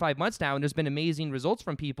for 4 or 5 months now, and there's been amazing results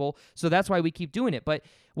from people. So that's why we keep doing it. But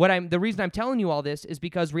the reason I'm telling you all this is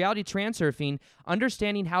because Reality Transurfing,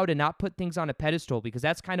 understanding how to not put things on a pedestal, because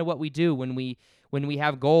that's kind of what we do when we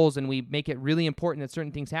have goals and we make it really important that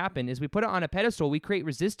certain things happen, is we put it on a pedestal, we create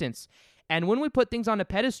resistance. And when we put things on a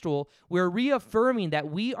pedestal, we're reaffirming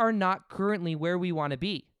that we are not currently where we want to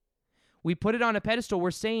be. We put it on a pedestal,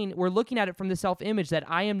 we're looking at it from the self-image that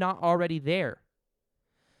I am not already there.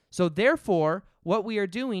 So therefore, what we are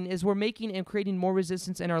doing is we're making and creating more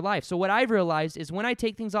resistance in our life. So what I've realized is when I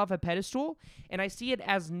take things off a pedestal and I see it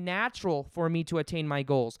as natural for me to attain my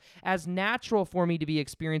goals, as natural for me to be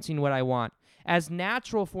experiencing what I want, as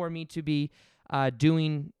natural for me to be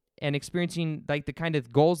doing and experiencing the kind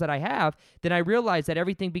of goals that I have, then I realize that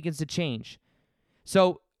everything begins to change.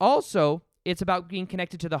 So also, it's about being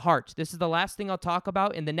connected to the heart. This is the last thing I'll talk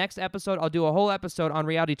about. In the next episode, I'll do a whole episode on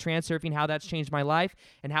Reality Transurfing, how that's changed my life,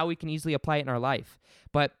 and how we can easily apply it in our life.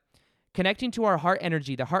 But connecting to our heart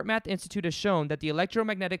energy, the HeartMath Institute has shown that the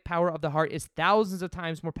electromagnetic power of the heart is thousands of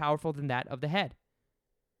times more powerful than that of the head.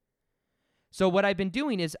 So what I've been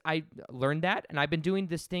doing is I learned that, and I've been doing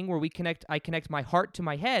this thing where I connect my heart to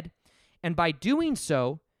my head, and by doing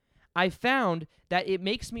so, I found that it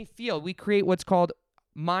makes me feel, we create what's called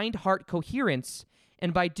mind-heart coherence,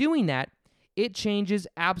 and by doing that, it changes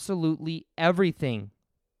absolutely everything.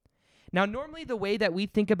 Now, normally the way that we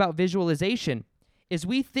think about visualization is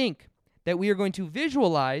we think that we are going to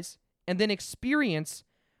visualize and then experience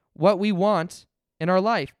what we want in our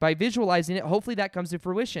life. By visualizing it, hopefully that comes to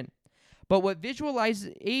fruition. But what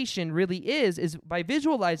visualization really is by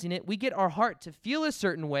visualizing it, we get our heart to feel a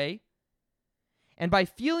certain way, and by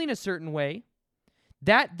feeling a certain way,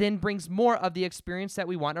 that then brings more of the experience that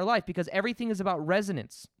we want in our life, because everything is about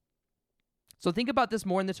resonance. So think about this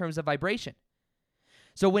more in the terms of vibration.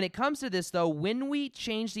 So when it comes to this, though, when we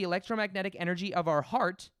change the electromagnetic energy of our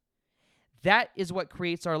heart, that is what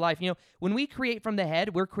creates our life. When we create from the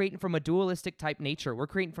head, we're creating from a dualistic type nature. We're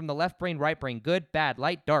creating from the left brain, right brain, good, bad,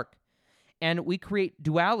 light, dark. And we create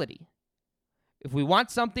duality. If we want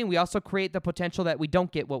something, we also create the potential that we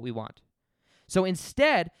don't get what we want. So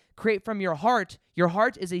instead, create from your heart. Your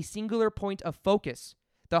heart is a singular point of focus.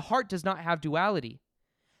 The heart does not have duality.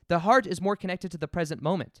 The heart is more connected to the present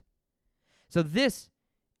moment. So this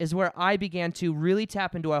is where I began to really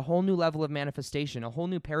tap into a whole new level of manifestation, a whole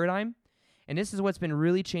new paradigm. And this is what's been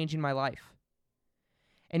really changing my life.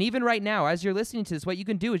 And even right now, as you're listening to this, what you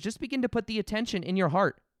can do is just begin to put the attention in your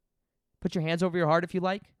heart. Put your hands over your heart if you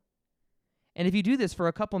like. And if you do this for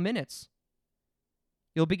a couple minutes,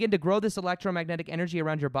 you'll begin to grow this electromagnetic energy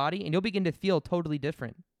around your body, and you'll begin to feel totally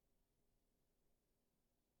different.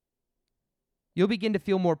 You'll begin to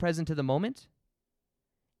feel more present to the moment,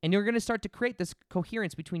 and you're going to start to create this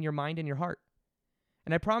coherence between your mind and your heart.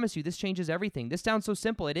 And I promise you, this changes everything. This sounds so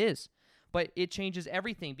simple. It is. But it changes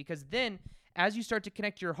everything, because then as you start to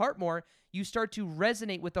connect to your heart more, you start to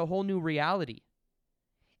resonate with a whole new reality.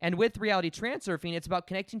 And with reality transurfing, it's about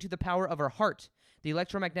connecting to the power of our heart, the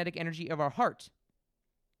electromagnetic energy of our heart.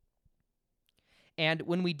 And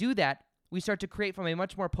when we do that, we start to create from a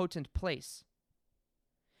much more potent place.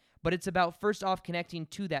 But it's about first off connecting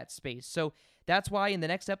to that space. So that's why in the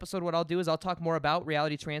next episode, what I'll do is I'll talk more about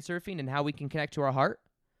reality transurfing and how we can connect to our heart.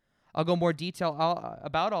 I'll go more detail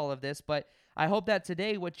about all of this, but I hope that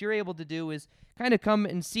today what you're able to do is kind of come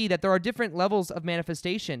and see that there are different levels of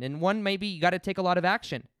manifestation. And one, maybe you got to take a lot of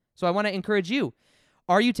action. So I want to encourage you.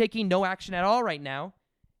 Are you taking no action at all right now?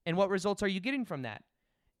 And what results are you getting from that?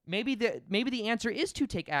 Maybe the answer is to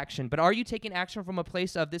take action, but are you taking action from a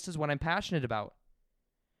place of this is what I'm passionate about?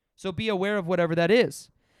 So be aware of whatever that is.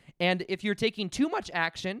 And if you're taking too much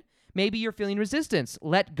action, maybe you're feeling resistance.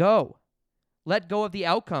 Let go. Let go of the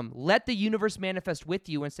outcome. Let the universe manifest with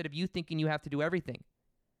you instead of you thinking you have to do everything.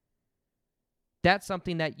 That's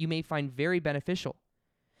something that you may find very beneficial.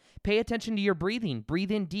 Pay attention to your breathing.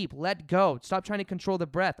 Breathe in deep. Let go. Stop trying to control the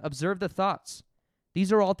breath. Observe the thoughts.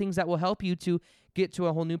 These are all things that will help you to get to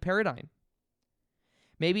a whole new paradigm.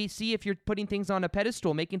 Maybe see if you're putting things on a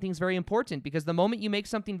pedestal, making things very important, because the moment you make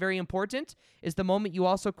something very important is the moment you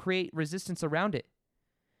also create resistance around it.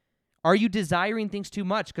 Are you desiring things too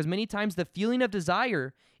much? Because many times the feeling of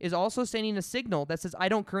desire is also sending a signal that says, I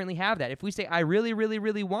don't currently have that. If we say, I really, really,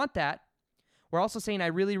 really want that, we're also saying, I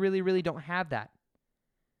really, really, really don't have that.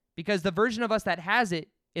 Because the version of us that has it,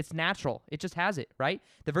 it's natural. It just has it, right?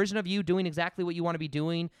 The version of you doing exactly what you want to be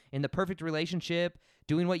doing in the perfect relationship,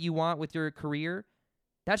 doing what you want with your career,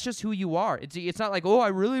 that's just who you are. It's not like, oh, I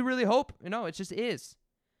really, really hope. No, it just is.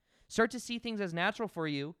 Start to see things as natural for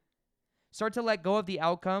you. Start to let go of the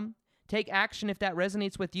outcome. Take action if that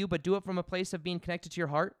resonates with you, but do it from a place of being connected to your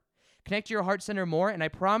heart. Connect to your heart center more, and I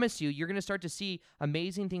promise you, you're going to start to see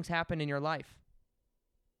amazing things happen in your life.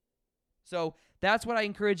 So that's what I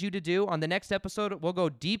encourage you to do. On the next episode, we'll go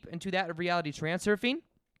deep into that of reality transurfing.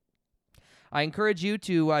 I encourage you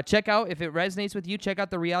to check out, if it resonates with you, check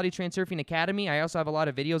out the Reality Transurfing Academy. I also have a lot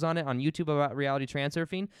of videos on it on YouTube about reality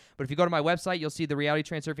transurfing. But if you go to my website, you'll see the Reality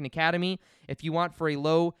Transurfing Academy. If you want for a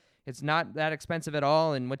low, it's not that expensive at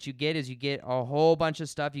all, and what you get is you get a whole bunch of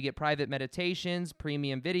stuff. You get private meditations,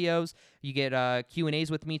 premium videos. You get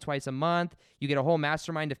Q&As with me twice a month. You get a whole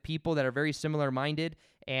mastermind of people that are very similar-minded,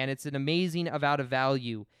 and it's an amazing amount of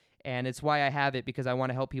value. And it's why I have it, because I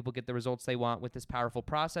want to help people get the results they want with this powerful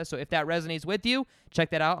process. So if that resonates with you,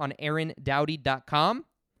 check that out on AaronDowdy.com.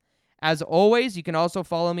 As always, you can also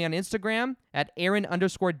follow me on Instagram at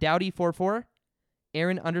Aaron_Dowdy44.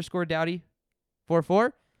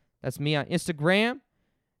 Aaron_Dowdy44. That's me on Instagram.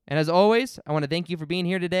 And as always, I want to thank you for being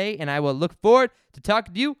here today, and I will look forward to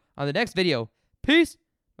talking to you on the next video. Peace,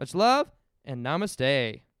 much love, and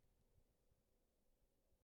namaste.